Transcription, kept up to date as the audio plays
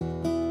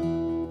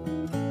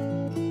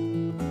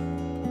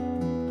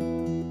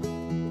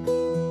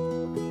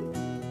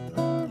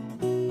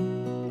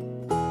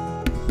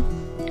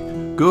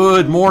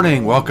Good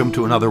morning. Welcome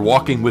to another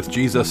Walking with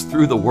Jesus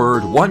Through the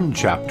Word, one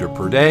chapter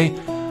per day.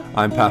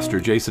 I'm Pastor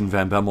Jason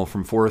Van Bemmel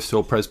from Forest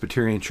Hill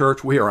Presbyterian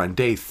Church. We are on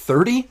day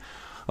 30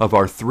 of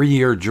our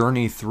 3-year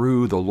journey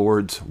through the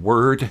Lord's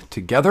Word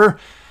together,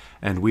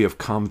 and we have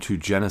come to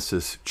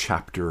Genesis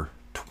chapter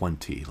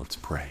 20. Let's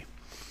pray.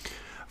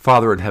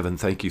 Father in heaven,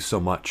 thank you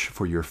so much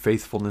for your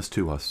faithfulness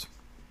to us,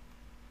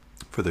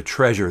 for the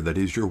treasure that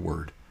is your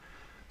Word.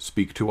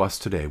 Speak to us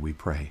today, we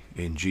pray.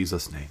 In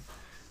Jesus' name,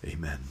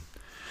 amen.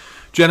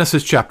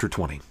 Genesis chapter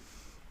 20.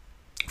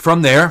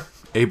 From there,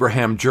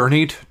 Abraham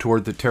journeyed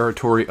toward the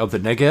territory of the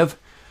Negev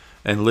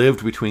and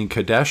lived between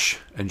Kadesh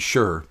and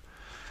Shur,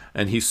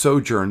 and he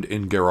sojourned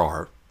in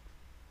Gerar.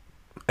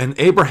 And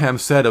Abraham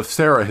said of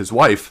Sarah his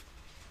wife,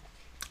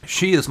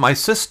 "She is my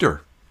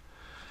sister."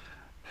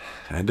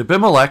 And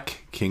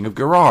Abimelech, king of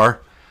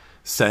Gerar,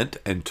 sent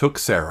and took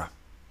Sarah.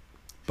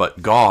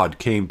 But God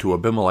came to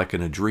Abimelech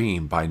in a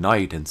dream by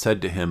night and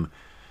said to him,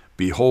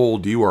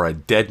 "Behold, you are a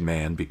dead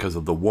man because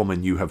of the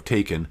woman you have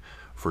taken,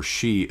 for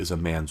she is a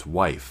man's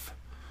wife."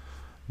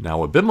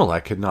 Now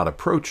Abimelech had not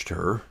approached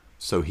her,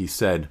 so he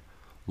said,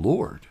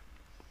 "Lord,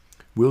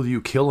 will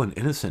you kill an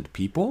innocent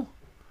people?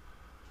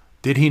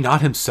 Did he not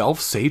himself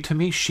say to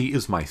me, 'She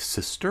is my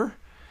sister'?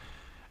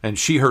 And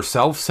she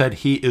herself said,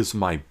 'He is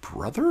my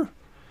brother'?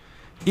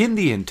 In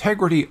the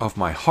integrity of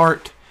my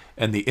heart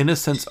and the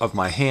innocence of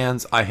my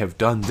hands I have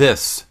done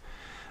this."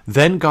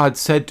 Then God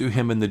said to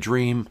him in the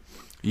dream,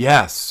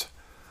 "Yes,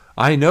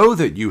 I know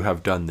that you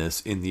have done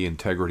this in the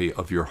integrity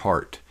of your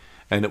heart,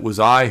 and it was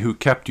I who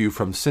kept you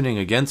from sinning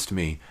against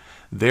me.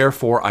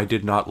 Therefore I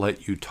did not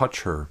let you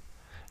touch her.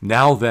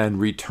 Now then,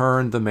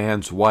 return the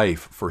man's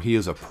wife, for he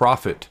is a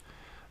prophet,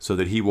 so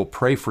that he will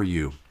pray for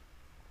you,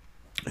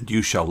 and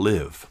you shall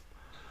live.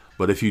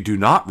 But if you do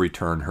not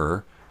return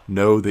her,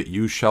 know that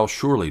you shall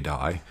surely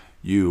die,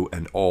 you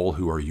and all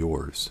who are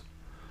yours."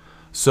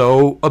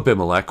 So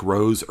Abimelech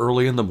rose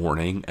early in the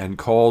morning and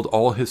called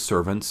all his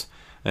servants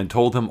and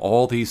told them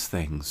all these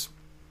things.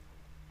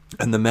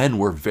 And the men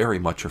were very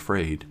much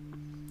afraid.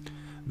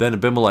 Then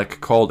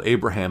Abimelech called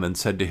Abraham and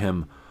said to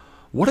him,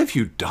 "What have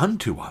you done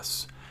to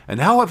us?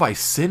 And how have I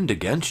sinned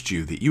against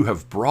you, that you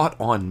have brought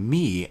on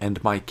me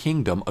and my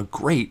kingdom a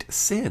great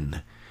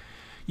sin?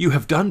 You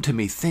have done to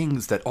me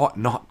things that ought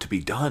not to be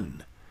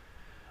done."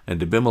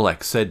 And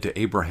Abimelech said to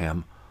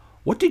Abraham,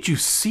 "What did you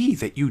see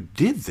that you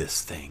did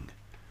this thing?"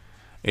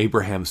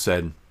 Abraham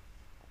said,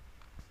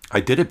 "I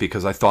did it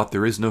because I thought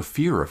there is no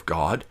fear of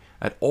God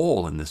at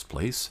all in this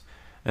place,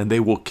 and they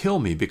will kill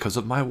me because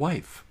of my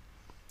wife.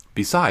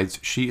 Besides,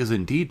 she is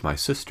indeed my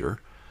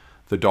sister,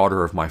 the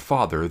daughter of my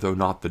father, though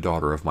not the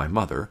daughter of my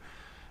mother,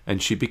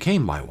 and she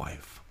became my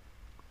wife.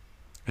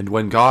 And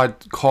when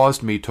God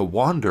caused me to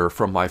wander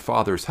from my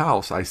father's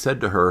house, I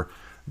said to her,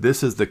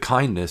 'This is the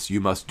kindness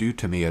you must do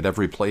to me at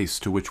every place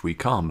to which we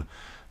come.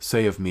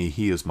 Say of me,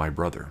 he is my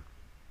brother.'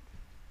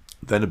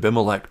 Then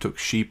Abimelech took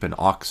sheep and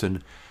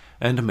oxen,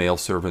 and male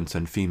servants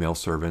and female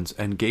servants,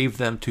 and gave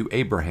them to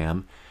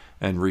Abraham,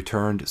 and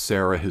returned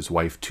Sarah his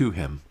wife to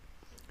him.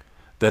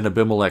 Then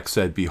Abimelech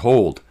said,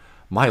 'Behold,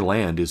 my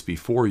land is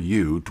before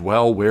you,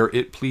 dwell where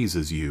it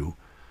pleases you.'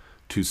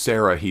 To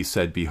Sarah he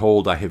said,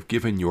 'Behold, I have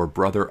given your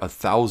brother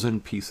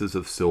 1,000 pieces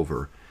of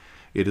silver.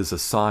 It is a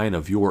sign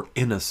of your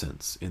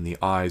innocence in the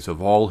eyes of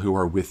all who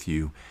are with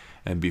you,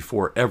 and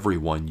before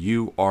everyone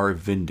you are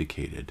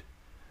vindicated.'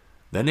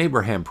 Then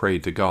Abraham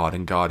prayed to God,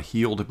 and God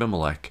healed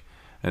Abimelech,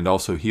 and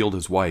also healed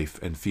his wife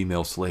and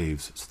female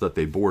slaves, so that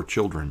they bore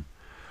children.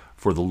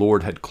 For the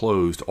Lord had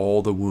closed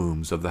all the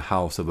wombs of the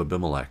house of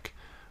Abimelech,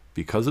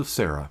 because of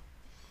Sarah,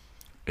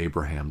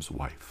 Abraham's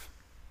wife."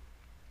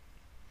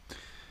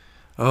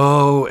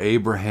 Oh,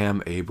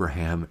 Abraham,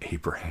 Abraham,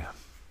 Abraham.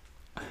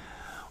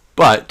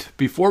 But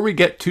before we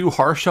get too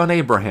harsh on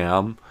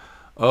Abraham,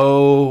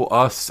 oh,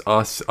 us.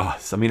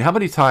 I mean, how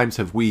many times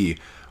have we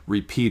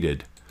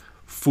repeated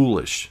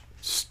foolish,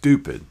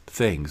 stupid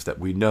things that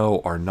we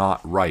know are not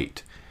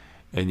right,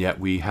 and yet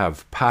we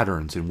have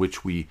patterns in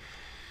which we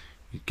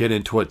get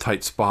into a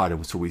tight spot,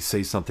 and so we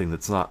say something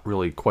that's not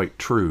really quite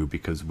true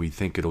because we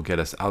think it'll get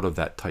us out of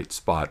that tight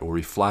spot, or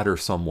we flatter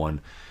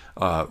someone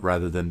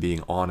rather than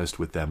being honest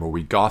with them, or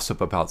we gossip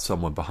about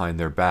someone behind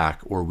their back,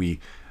 or we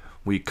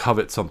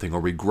covet something, or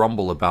we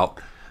grumble about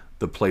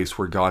the place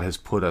where God has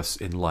put us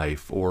in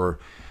life, or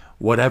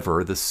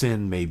whatever the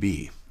sin may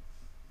be.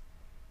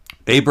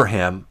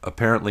 Abraham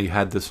apparently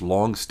had this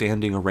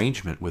long-standing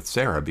arrangement with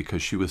Sarah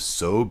because she was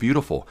so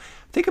beautiful.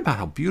 Think about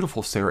how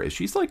beautiful Sarah is.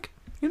 She's like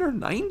in her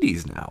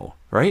 90s now,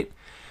 right?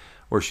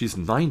 Or she's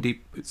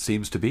 90, it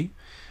seems to be.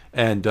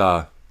 And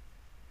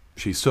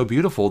she's so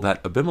beautiful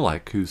that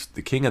Abimelech, who's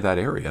the king of that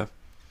area,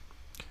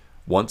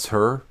 wants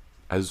her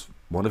as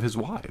one of his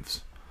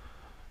wives.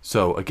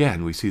 So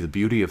again, we see the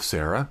beauty of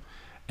Sarah,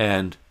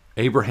 and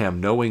Abraham,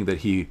 knowing that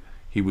he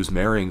was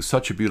marrying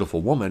such a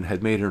beautiful woman,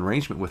 had made an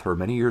arrangement with her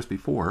many years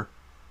before,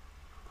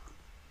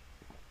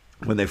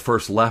 when they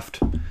first left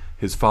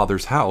his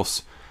father's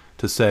house,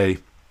 to say,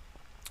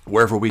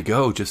 "Wherever we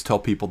go, just tell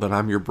people that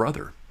I'm your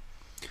brother."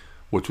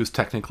 which was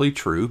technically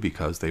true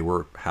because they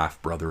were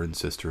half brother and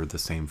sister, the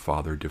same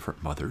father,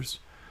 different mothers.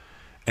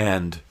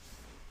 And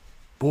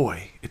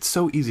boy, it's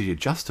so easy to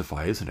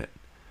justify, isn't it?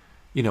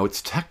 You know,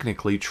 it's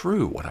technically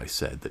true what I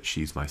said, that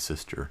she's my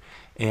sister.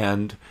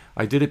 And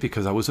I did it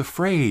because I was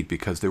afraid,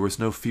 because there was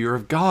no fear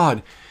of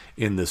God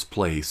in this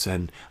place.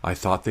 And I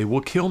thought they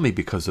will kill me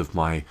because of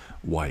my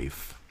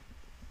wife.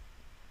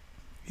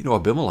 You know,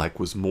 Abimelech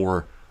was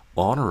more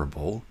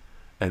honorable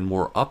and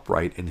more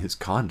upright in his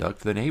conduct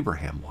than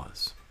Abraham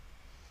was.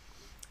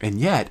 And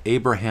yet,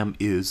 Abraham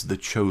is the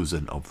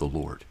chosen of the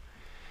Lord.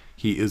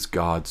 He is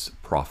God's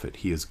prophet.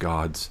 He is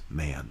God's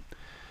man.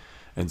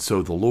 And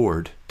so the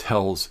Lord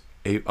tells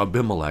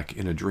Abimelech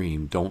in a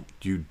dream, don't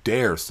you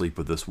dare sleep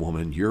with this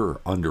woman.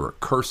 You're under a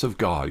curse of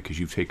God because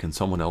you've taken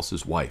someone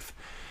else's wife.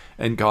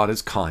 And God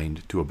is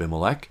kind to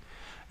Abimelech.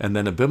 And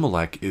then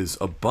Abimelech is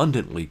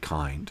abundantly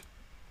kind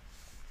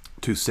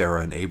to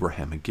Sarah and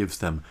Abraham and gives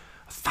them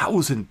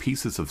 1,000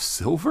 pieces of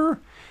silver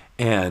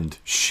and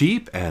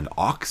sheep and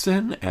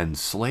oxen and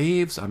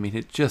slaves. I mean,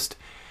 it just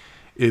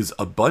is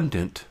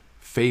abundant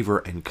favor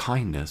and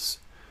kindness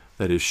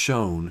that is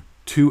shown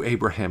to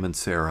Abraham and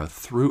Sarah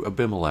through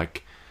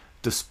Abimelech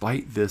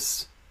despite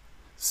this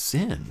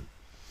sin.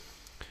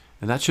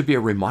 And that should be a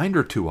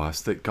reminder to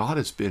us that God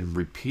has been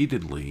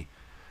repeatedly,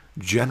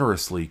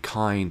 generously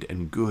kind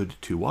and good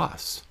to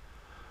us,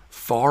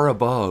 far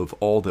above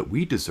all that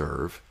we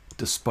deserve,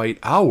 despite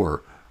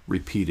our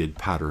repeated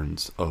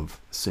patterns of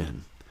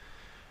sin.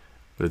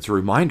 But it's a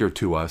reminder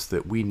to us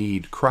that we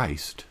need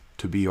Christ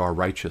to be our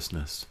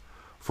righteousness,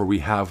 for we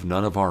have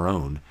none of our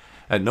own.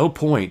 At no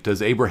point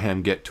does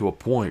Abraham get to a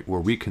point where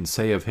we can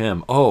say of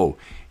him, oh,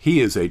 he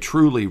is a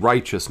truly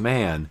righteous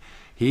man.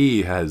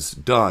 He has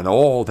done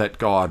all that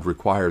God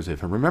requires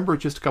of him. Remember,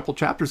 just a couple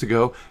chapters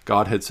ago,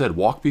 God had said,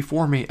 walk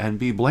before me and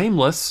be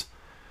blameless.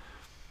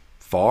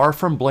 Far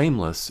from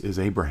blameless is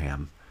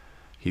Abraham.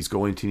 He's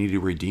going to need a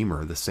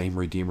redeemer, the same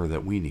redeemer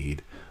that we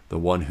need, the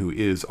one who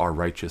is our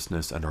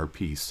righteousness and our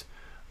peace,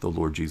 the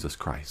Lord Jesus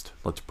Christ.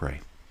 Let's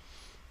pray.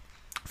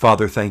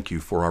 Father, thank you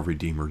for our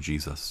Redeemer,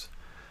 Jesus.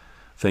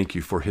 Thank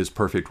you for his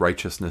perfect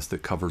righteousness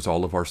that covers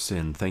all of our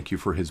sin. Thank you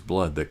for his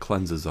blood that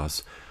cleanses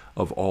us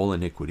of all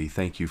iniquity.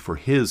 Thank you for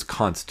his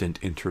constant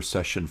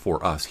intercession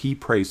for us. He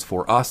prays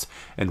for us,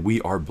 and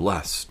we are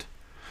blessed.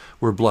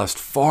 We're blessed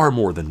far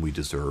more than we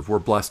deserve. We're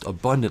blessed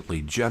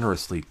abundantly,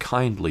 generously,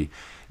 kindly,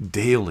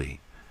 daily.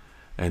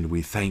 And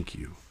we thank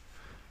you.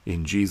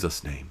 In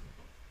Jesus' name,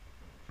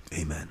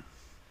 amen.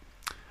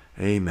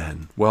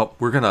 Amen. Well,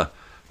 we're going to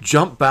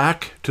jump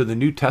back to the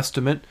New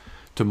Testament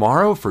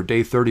tomorrow for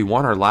day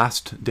 31, our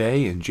last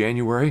day in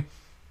January.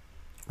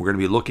 We're going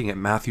to be looking at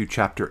Matthew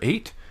chapter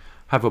 8.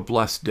 Have a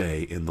blessed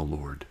day in the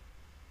Lord.